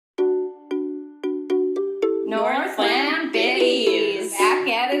Northland Biddies! Back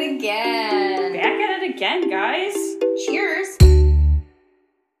at it again! Back at it again, guys! Cheers!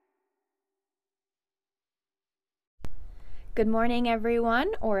 Good morning,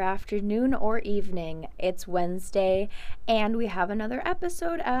 everyone, or afternoon, or evening. It's Wednesday, and we have another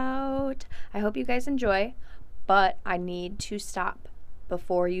episode out. I hope you guys enjoy, but I need to stop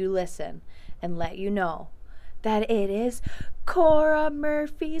before you listen and let you know that it is Cora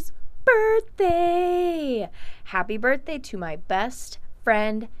Murphy's birthday. Happy birthday to my best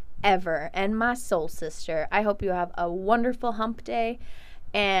friend ever and my soul sister. I hope you have a wonderful hump day,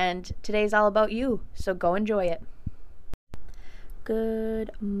 and today's all about you, so go enjoy it.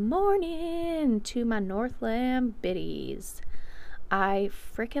 Good morning to my Northland Biddies. I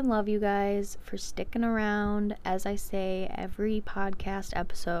freaking love you guys for sticking around. As I say every podcast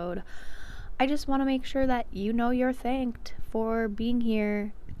episode, I just want to make sure that you know you're thanked for being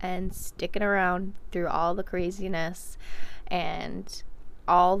here and sticking around through all the craziness and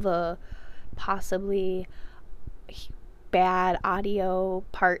all the possibly bad audio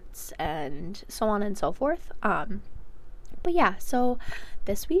parts and so on and so forth. But yeah, so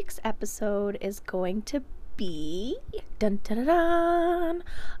this week's episode is going to be dun, dun, dun, dun,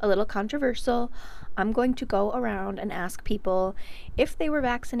 a little controversial. I'm going to go around and ask people if they were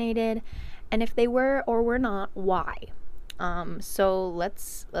vaccinated, and if they were or were not, why. So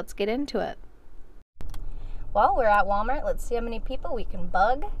let's get into it. Well, we're at Walmart. Let's see how many people we can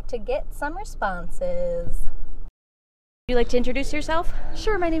bug to get some responses. Would you like to introduce yourself?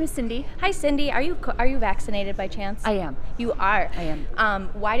 Sure, my name is Cindy. Hi, Cindy. Are you vaccinated by chance? I am. You are? I am.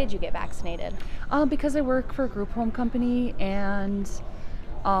 Why did you get vaccinated? Because I work for a group home company, and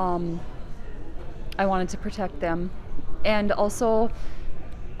I wanted to protect them. And also,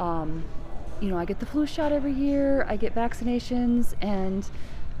 I get the flu shot every year. I get vaccinations, and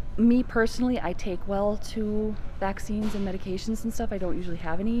me personally, I take well to vaccines and medications and stuff. I don't usually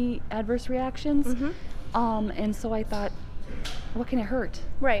have any adverse reactions. Mm-hmm. And so I thought, what can it hurt?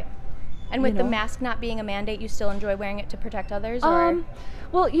 Right. And with the mask not being a mandate, you still enjoy wearing it to protect others? Or?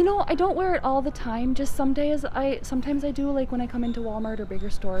 Well, I don't wear it all the time. Just some days, sometimes I do, like when I come into Walmart or bigger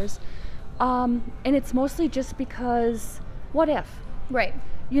stores. And it's mostly just because, what if? Right.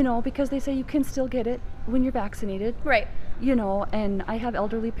 Because they say you can still get it when you're vaccinated. Right. And I have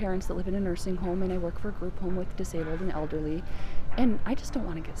elderly parents that live in a nursing home, and I work for a group home with disabled and elderly, and I just don't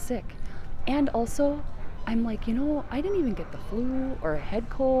want to get sick. And also, I'm like, I didn't even get the flu or a head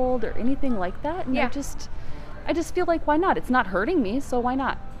cold or anything like that. And I just feel like, why not? It's not hurting me, so why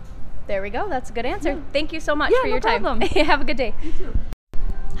not? There we go. That's a good answer. Yeah. Thank you so much for your time. Problem. Have a good day. You too.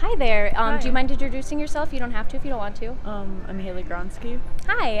 Hi there. Hi. Do you mind introducing yourself? You don't have to if you don't want to. I'm Haley Gronsky.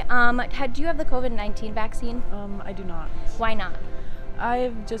 Hi. Do you have the COVID-19 vaccine? I do not. Why not?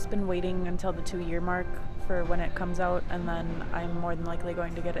 I've just been waiting until the 2-year mark for when it comes out, and then I'm more than likely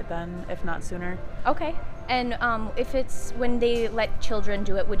going to get it then, if not sooner. Okay. And if it's when they let children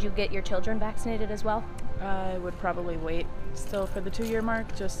do it, would you get your children vaccinated as well? I would probably wait still for the 2-year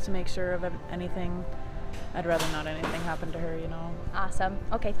mark just to make sure of anything. I'd rather not anything happen to her, Awesome.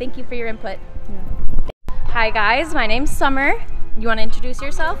 Okay, thank you for your input. Yeah. Hi guys, my name's Summer. You want to introduce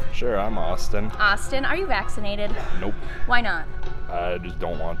yourself? Sure, I'm Austin. Austin, are you vaccinated? Nope. Why not? I just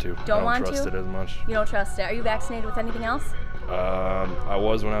don't want to. Don't I want don't trust it as much. You don't trust it. Are you vaccinated with anything else? I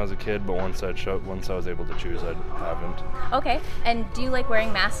was when I was a kid, but once I was able to choose, I haven't. Okay. And do you like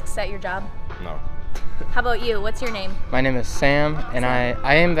wearing masks at your job? No. How about you? What's your name? My name is Sam, and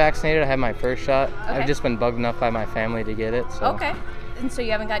I am vaccinated. I had my first shot. Okay. I've just been bugged enough by my family to get it. So. Okay. And so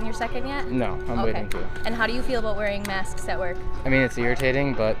you haven't gotten your second yet? No, I'm waiting to. And how do you feel about wearing masks at work? I mean, it's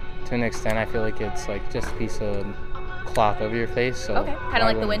irritating, but to an extent, I feel like it's like just a piece of cloth over your face. So okay. Kind of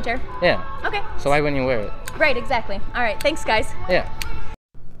like the winter? Yeah. Okay. So why wouldn't you wear it? Right, exactly. All right. Thanks, guys. Yeah.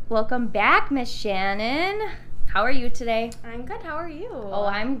 Welcome back, Miss Shannon. How are you today? I'm good. How are you? Oh,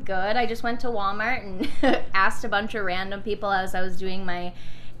 I'm good. I just went to Walmart and asked a bunch of random people as I was doing my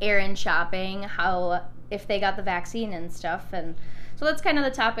errand shopping if they got the vaccine and stuff. And so that's kind of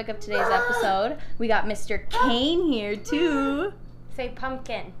the topic of today's episode. We got Mr. Kane here too. Say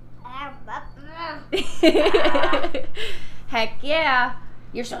pumpkin. Heck yeah.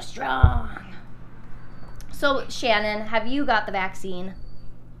 You're so strong. So Shannon, have you got the vaccine?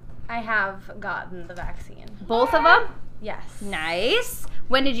 I have gotten the vaccine. Both of them? Yes. Nice.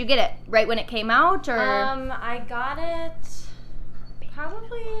 When did you get it? Right when it came out, or? I got it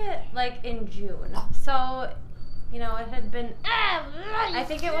probably like in June. So, it had been, I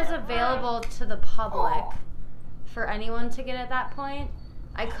think it was available to the public for anyone to get at that point.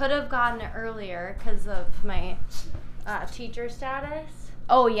 I could have gotten it earlier because of my teacher status.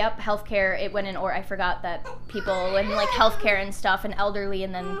 Oh, yep, healthcare. It went in, or I forgot that people in like healthcare and stuff, and elderly,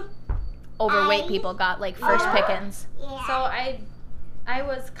 and then overweight people got like first pickings. So I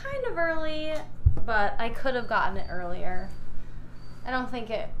was kind of early, but I could have gotten it earlier. I don't think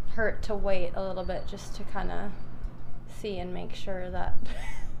it hurt to wait a little bit just to kind of see and make sure that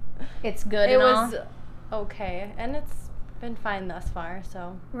It's good. it and was all. okay, and it's been fine thus far.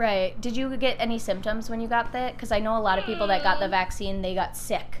 So Right. Did you get any symptoms when you got that? Because I know a lot of people that got the vaccine, they got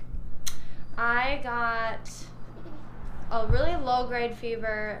sick. I got a really low grade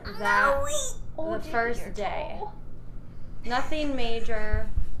fever the first day. Nothing major.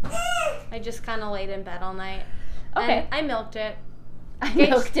 I just kind of laid in bed all night. Okay. And I milked it.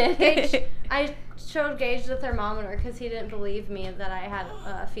 Gage, I showed Gage the thermometer because he didn't believe me that I had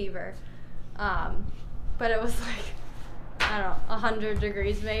a fever. But it was like, I don't know, 100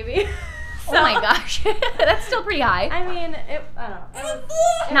 degrees maybe. Oh my gosh. That's still pretty high. I mean, I don't know.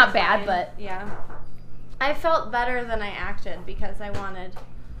 It Not was bad, fine. but... Yeah. I felt better than I acted because I wanted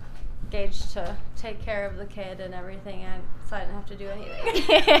Gage to take care of the kid and everything, and so I didn't have to do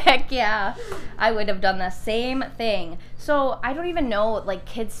anything. Heck yeah. I would have done the same thing. So I don't even know, like,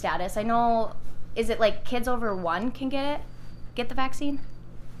 kid status. I know, is it like kids over 1 can get the vaccine?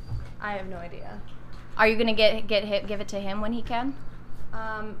 I have no idea. Are you going to give it to him when he can?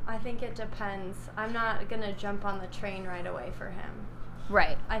 I think it depends. I'm not going to jump on the train right away for him.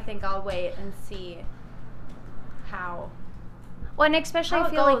 Right. I think I'll wait and see how Well, and especially I it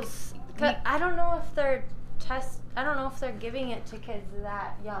feel goes. 'Cause I don't know if they're I don't know if they're giving it to kids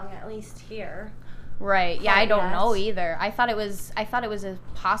that young, at least here. right. Yeah, But I don't know yes. either. I thought it was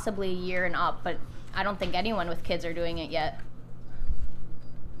possibly a year and up, but I don't think anyone with kids are doing it yet.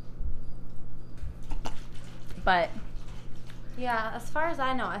 But Yeah, as far as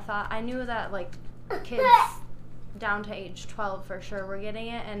I know, I knew that like kids down to age 12 for sure were getting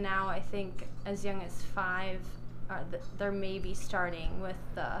it, and now I think as young as 5 they're maybe starting with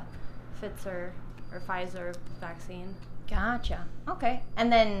the Pfizer or Pfizer vaccine. gotcha. Okay. And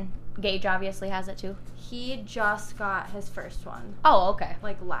then Gage obviously has it too. He just got his first one Oh, okay.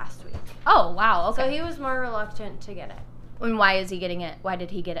 like last week. Oh, wow. Okay. So he was more reluctant to get it. And why is he getting it? Why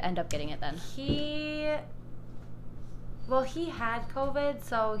did he end up getting it then? He had COVID,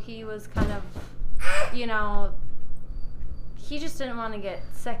 so he was kind of, he just didn't want to get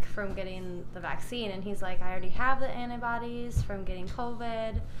sick from getting the vaccine, and he's like, I already have the antibodies from getting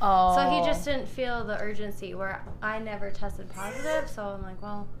COVID. Oh. So he just didn't feel the urgency, where I never tested positive, so I'm like,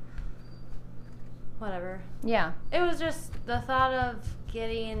 well, whatever. Yeah. It was just the thought of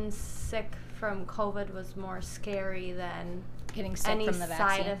getting sick from COVID was more scary than Getting sick any from the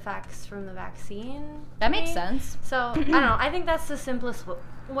vaccine. side effects from the vaccine. That to makes me. sense. So, I don't know. I think that's the simplest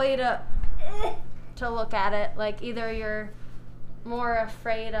way to look at it. Like, either you're more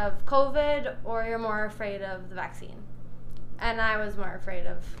afraid of COVID or you're more afraid of the vaccine. And I was more afraid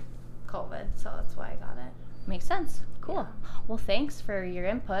of COVID, so that's why I got it. Makes sense. Cool. Well, thanks for your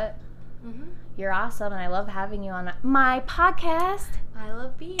input. Mm-hmm. You're awesome, and I love having you on my podcast. I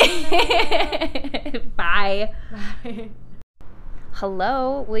love being there. Bye. Bye.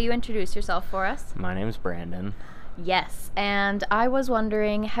 Hello. Will you introduce yourself for us? My name's Brandon. Yes. And I was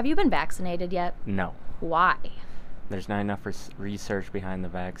wondering, have you been vaccinated yet? No. Why? There's not enough research behind the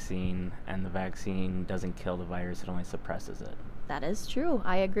vaccine, and the vaccine doesn't kill the virus, it only suppresses it. That is true.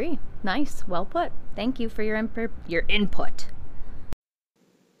 I agree. Nice. Well put. Thank you for your input.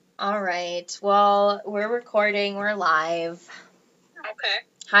 All right. Well, we're recording. We're live. Okay.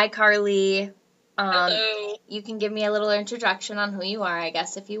 Hi, Carly. Hello. You can give me a little introduction on who you are, I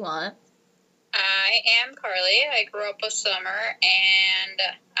guess, if you want. I am Carly. I grew up with Summer, and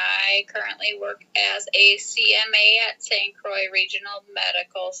I currently work as a CMA at St. Croix Regional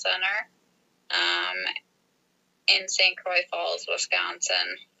Medical Center in St. Croix Falls,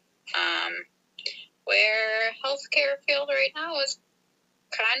 Wisconsin, where healthcare field right now is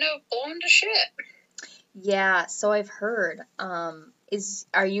kind of blown to shit. Yeah, so I've heard.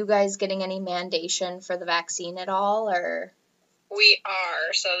 Are you guys getting any mandation for the vaccine at all, or? We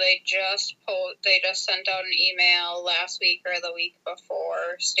are. So they just sent out an email last week or the week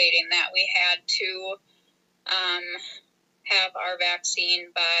before stating that we had to have our vaccine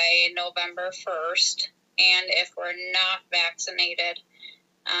by November 1st, and if we're not vaccinated,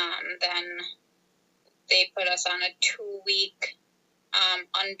 then they put us on a 2-week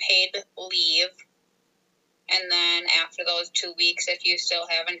unpaid leave. And then after those 2 weeks, if you still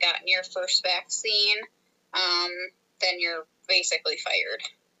haven't gotten your first vaccine, then you're basically fired.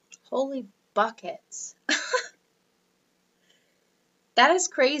 Holy buckets. That is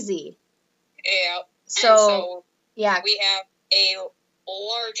crazy. Yeah. So, yeah. We have a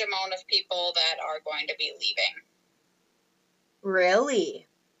large amount of people that are going to be leaving. Really?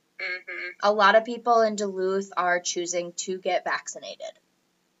 Mm-hmm. A lot of people in Duluth are choosing to get vaccinated.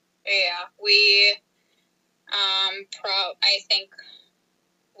 Yeah, we, I think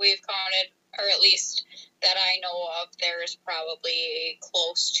we've counted, or at least that I know of, there's probably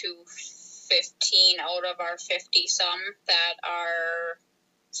close to 15 out of our 50-some that are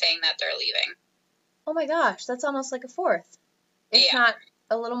saying that they're leaving. Oh my gosh, that's almost like a fourth. If not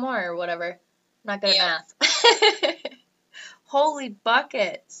a little more or whatever. I'm not good at math. Holy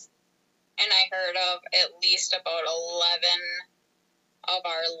buckets. And I heard of at least about 11 of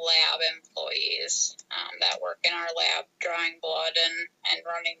our lab employees that work in our lab drawing blood and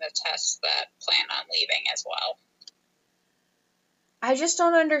running the tests that plan on leaving as well. I just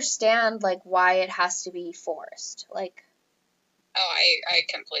don't understand, like, why it has to be forced. Like, oh, I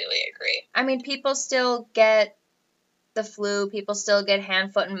completely agree. I mean, people still get the flu, people still get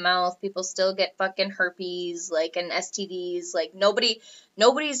hand, foot, and mouth, people still get fucking herpes, like, and STDs. Like,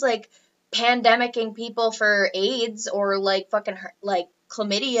 nobody's, like, pandemicking people for AIDS or, like, fucking, like,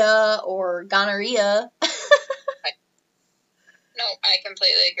 chlamydia or gonorrhea. No, I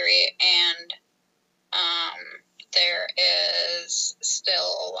completely agree. And there is still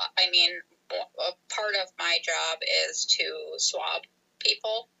a lot. I mean, a part of my job is to swab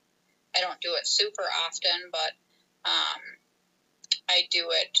people. I don't do it super often, but I do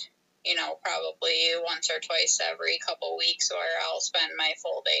it, probably once or twice every couple weeks, where I'll spend my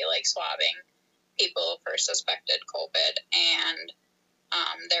full day, like, swabbing people for suspected COVID. And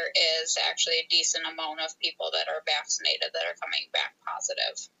there is actually a decent amount of people that are vaccinated that are coming back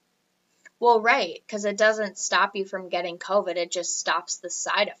positive. Well, right, because it doesn't stop you from getting COVID, it just stops the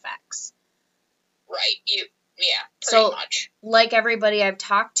side effects. Right, pretty much. Like everybody I've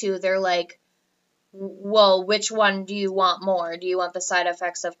talked to, they're like, well, which one do you want more? Do you want the side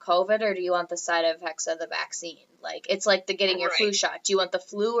effects of COVID or do you want the side effects of the vaccine? Like, it's like getting your flu shot. Do you want the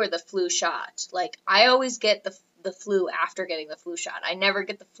flu or the flu shot? Like, I always get the flu after getting the flu shot. I never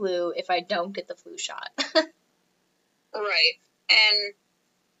get the flu if I don't get the flu shot. Right. And,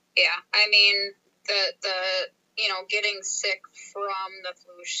 yeah, I mean, the getting sick from the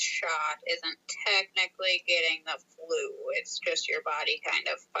flu shot isn't technically getting the flu. It's just your body kind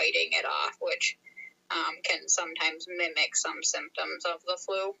of fighting it off, which can sometimes mimic some symptoms of the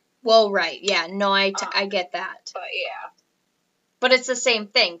flu. Well, right. Yeah. No, I get that. But, yeah. But it's the same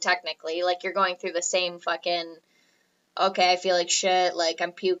thing, technically. Like, you're going through the same fucking, okay, I feel like shit, like,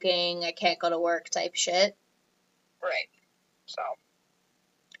 I'm puking, I can't go to work type shit. Right. So.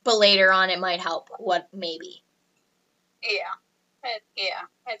 But later on, it might help. What, maybe. Yeah.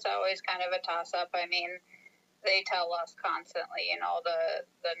 It's always kind of a toss-up. I mean, they tell us constantly,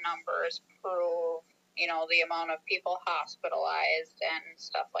 the numbers prove, the amount of people hospitalized and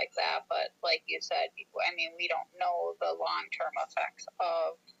stuff like that. But like you said, I mean, we don't know the long-term effects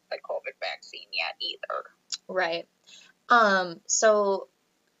of the COVID vaccine yet either. Right. So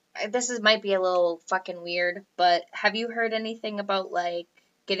this might be a little fucking weird, but have you heard anything about, like,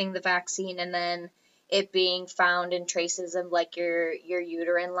 getting the vaccine and then it being found in traces of, like, your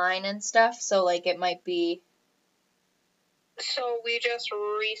uterine line and stuff? So, like, it might be... So we just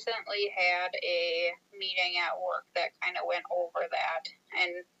recently had a meeting at work that kind of went over that,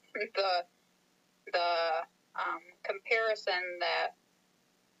 and the comparison that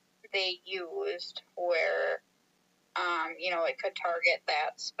they used where, it could target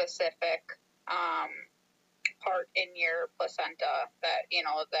that specific part in your placenta that,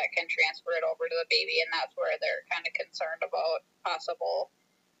 that can transfer it over to the baby, and that's where they're kind of concerned about possible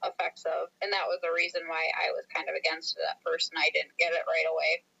effects of, and that was the reason why I was kind of against it at first, and I didn't get it right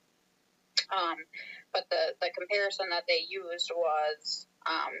away. But the comparison that they used was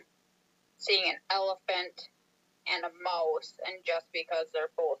seeing an elephant and a mouse, and just because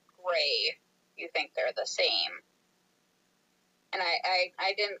they're both gray, you think they're the same. And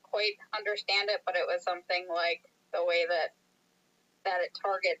I didn't quite understand it, but it was something like the way that it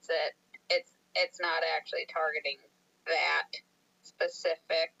targets it, it's not actually targeting that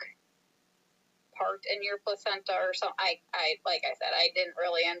specific part in your placenta or something. I like I said, I didn't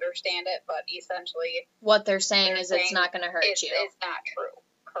really understand it, but essentially what they're saying is it's not going to hurt you. It's not true.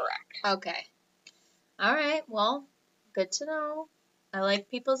 Correct. Okay. All right. Well, good to know. I like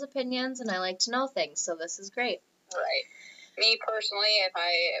people's opinions and I like to know things, so this is great. Right. Me personally, if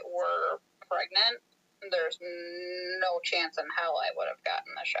I were pregnant, there's no chance in hell I would have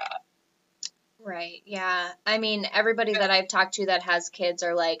gotten the shot. Right, yeah. I mean, everybody that I've talked to that has kids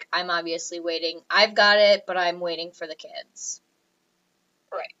are like, I'm obviously waiting. I've got it, but I'm waiting for the kids.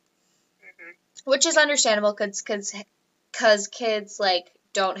 Right. Mm-hmm. Which is understandable because 'cause kids, like,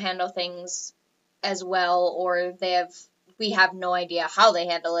 don't handle things as well, or we have no idea how they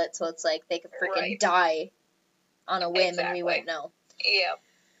handle it, so it's like they could freaking die on a whim and we wouldn't know. Yep.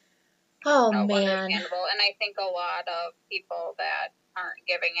 Oh, No, man. understandable. And I think a lot of people that aren't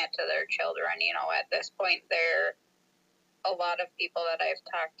giving it to their children, you know, at this point, a lot of people that I've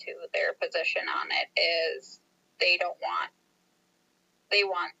talked to, their position on it is they want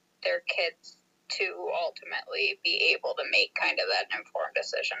their kids to ultimately be able to make kind of that informed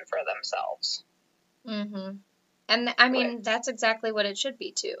decision for themselves. Mm-hmm. And, I mean, that's exactly what it should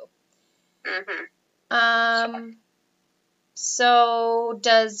be, too. Mm-hmm. So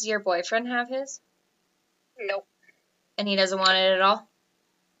does your boyfriend have his? Nope. And he doesn't want it at all?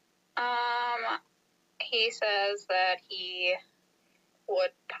 He says that he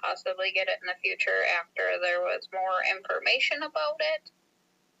would possibly get it in the future after there was more information about it,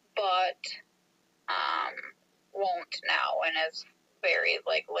 but won't now, and is very,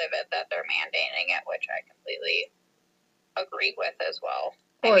 like, livid that they're mandating it, which I completely agree with as well.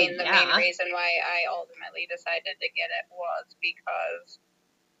 I mean, the main reason why I ultimately decided to get it was because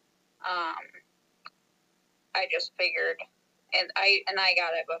I just figured, and I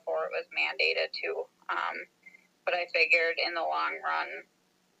got it before it was mandated too, but I figured in the long run,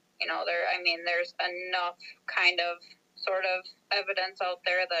 you know, there's enough kind of sort of evidence out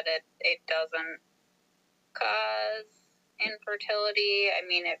there that it doesn't cause infertility. I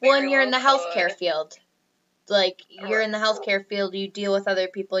mean, it well, and you're in the healthcare field. Like, you're in the Right. healthcare field, you deal with other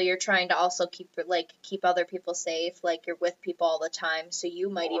people, you're trying to also keep other people safe, like, you're with people all the time, so you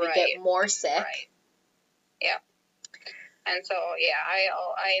might even get more sick. Right. Yeah. And so, yeah,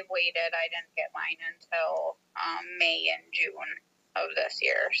 I waited. I didn't get mine until May and June of this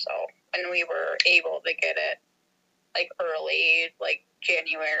year. So, and we were able to get it, like, early, like,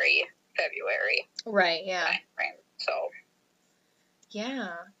 January, February. Right, yeah. Right. So.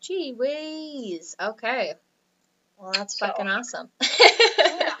 Yeah. Gee whiz. Okay. Well, that's fucking awesome.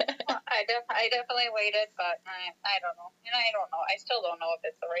 Yeah. Well, I definitely waited, but I don't know. And I don't know. I still don't know if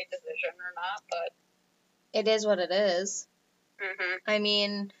it's the right decision or not, but. It is what it is. Mm-hmm. I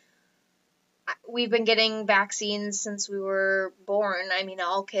mean, we've been getting vaccines since we were born. I mean,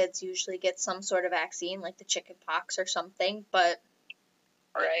 all kids usually get some sort of vaccine, like the chicken pox or something, but.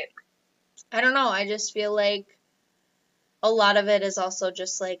 Right. I don't know. I just feel like a lot of it is also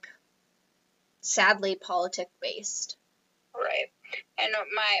just, like, sadly politic-based. Right. And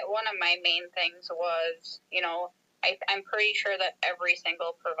one of my main things was, you know, I'm pretty sure that every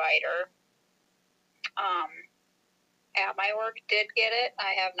single provider at my work did get it.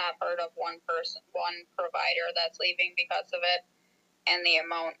 I have not heard of one provider that's leaving because of it, and the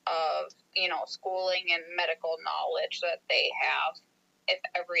amount of, you know, schooling and medical knowledge that they have. If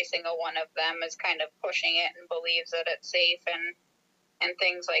every single one of them is kind of pushing it and believes that it's safe and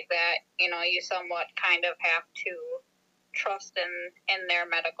things like that, you know, you somewhat kind of have to trust in their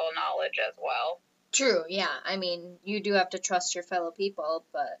medical knowledge as well. True, yeah. I mean, you do have to trust your fellow people,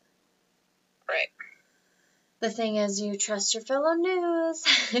 but. Right. The thing is, you trust your fellow news.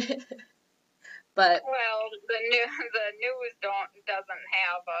 But. Well, the news doesn't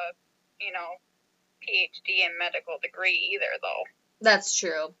have a, you know, PhD in medical degree either, though. That's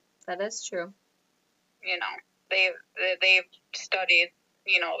true. That is true. You know, they've studied,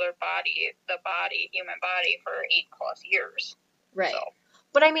 you know, the human body for 8+ years. Right. So.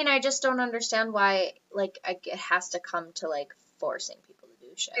 But I mean, I just don't understand why, like, it has to come to, like, forcing people to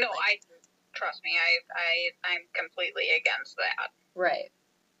do shit. No, like, trust me, I'm completely against that. Right.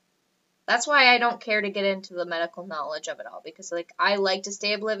 That's why I don't care to get into the medical knowledge of it all, because, like, I like to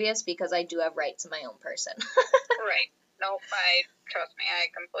stay oblivious because I do have rights in my own person. Right. Nope, trust me, I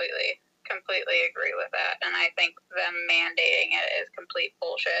completely agree with that, and I think them mandating it is complete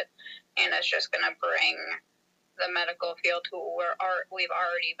bullshit, and it's just going to bring the medical field to where we've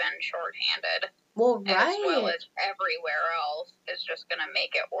already been shorthanded. Well, right. As well as everywhere else, it's just going to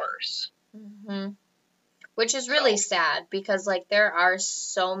make it worse. Mm-hmm. Which is really sad, because, like, there are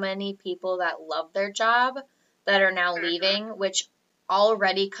so many people that love their job that are now leaving, which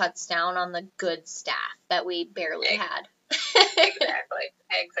already cuts down on the good staff that we barely had.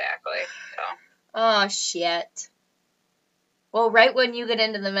 Exactly. So. Oh, shit. Well, right when you get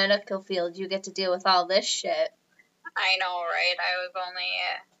into the medical field, you get to deal with all this shit. I know, right? I was only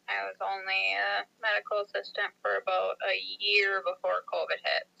a medical assistant for about a year before COVID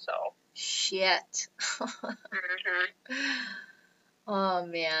hit, so. Shit. Mm-hmm. Oh,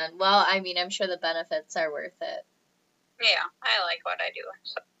 man. Well, I mean, I'm sure the benefits are worth it. Yeah, I like what I do,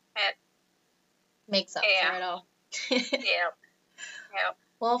 so it makes up for it all. Yep.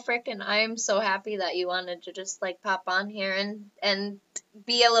 Well, frickin', I'm so happy that you wanted to just like pop on here and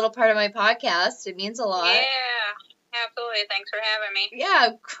be a little part of my podcast. It means a lot. Yeah, absolutely. Thanks for having me. Yeah,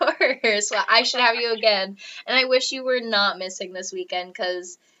 of course. Well, I should have you again. And I wish you were not missing this weekend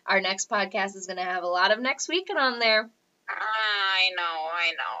because our next podcast is going to have a lot of next weekend on there. I know.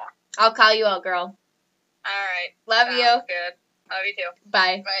 I'll call you out, girl. All right. Love Sounds you. good. Love you too.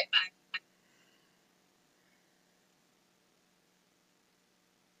 Bye. Bye.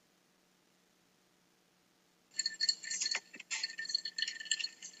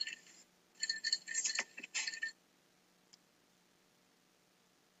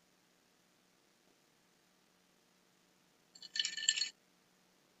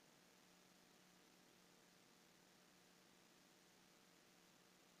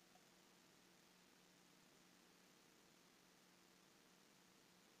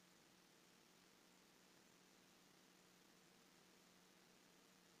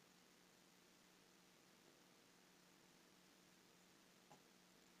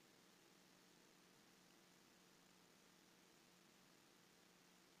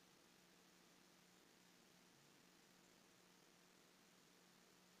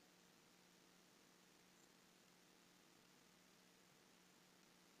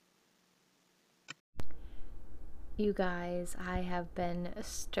 You guys, I have been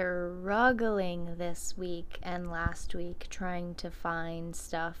struggling this week and last week trying to find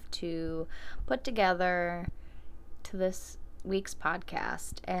stuff to put together to this week's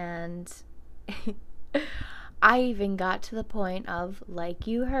podcast, and I even got to the point of, like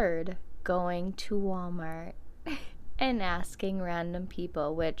you heard, going to Walmart and asking random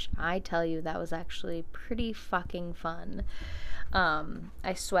people, which I tell you, that was actually pretty fucking fun.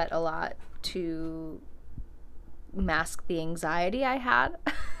 I sweat a lot to mask the anxiety I had.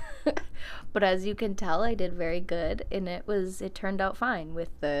 But as you can tell, I did very good, and it turned out fine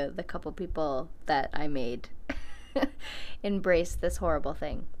with the couple people that I made embrace this horrible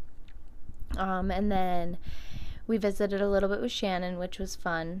thing. And then we visited a little bit with Shannon, which was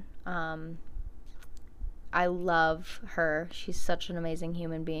fun. I love her. She's such an amazing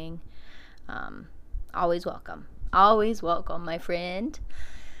human being. Always welcome, my friend.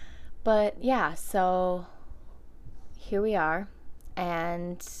 But yeah, so here we are,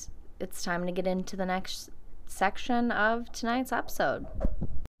 and it's time to get into the next section of tonight's episode.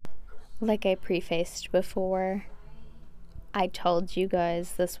 Like I prefaced before, I told you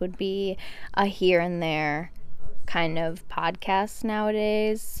guys this would be a here and there kind of podcast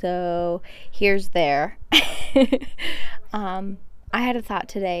nowadays, so here's there. I had a thought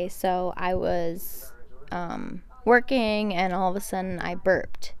today. So I was working, and all of a sudden I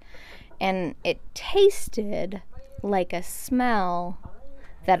burped, and it tasted like a smell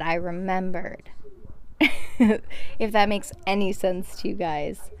that I remembered. If that makes any sense to you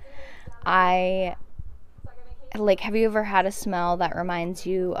guys. Have you ever had a smell that reminds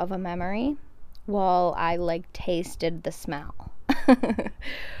you of a memory? Well, I tasted the smell.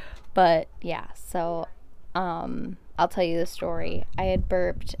 But yeah, so I'll tell you the story. I had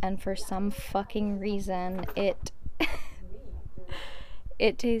burped, and for some fucking reason it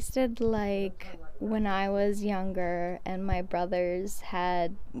tasted like when I was younger and my brothers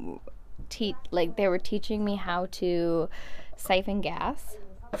had they were teaching me how to siphon gas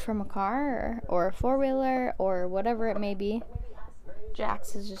from a car or a four-wheeler or whatever it may be.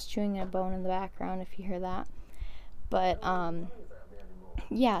 Jax is just chewing a bone in the background if you hear that. But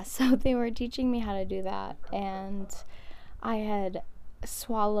yeah, so they were teaching me how to do that, and I had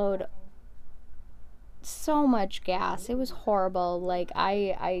swallowed so much gas. It was horrible.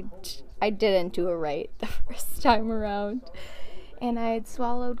 I didn't do it right the first time around, and I had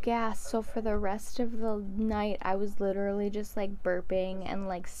swallowed gas, so for the rest of the night I was literally just burping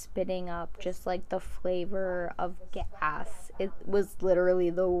and spitting up just the flavor of gas. It was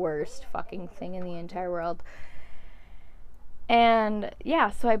literally the worst fucking thing in the entire world. And yeah,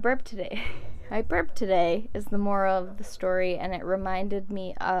 so I burped today. Is the moral of the story, and it reminded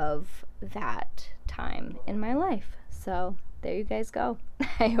me of that time in my life. So there you guys go.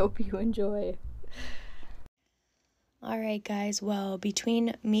 I hope you enjoy. Alright guys, well,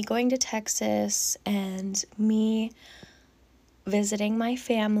 between me going to Texas and me visiting my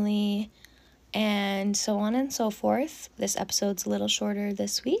family and so on and so forth, this episode's a little shorter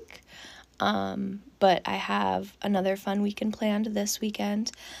this week. But I have another fun weekend planned this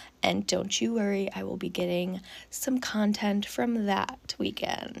weekend, and don't you worry, I will be getting some content from that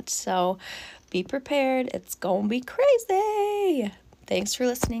weekend. So be prepared, it's gonna be crazy! Thanks for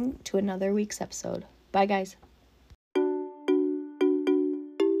listening to another week's episode. Bye guys.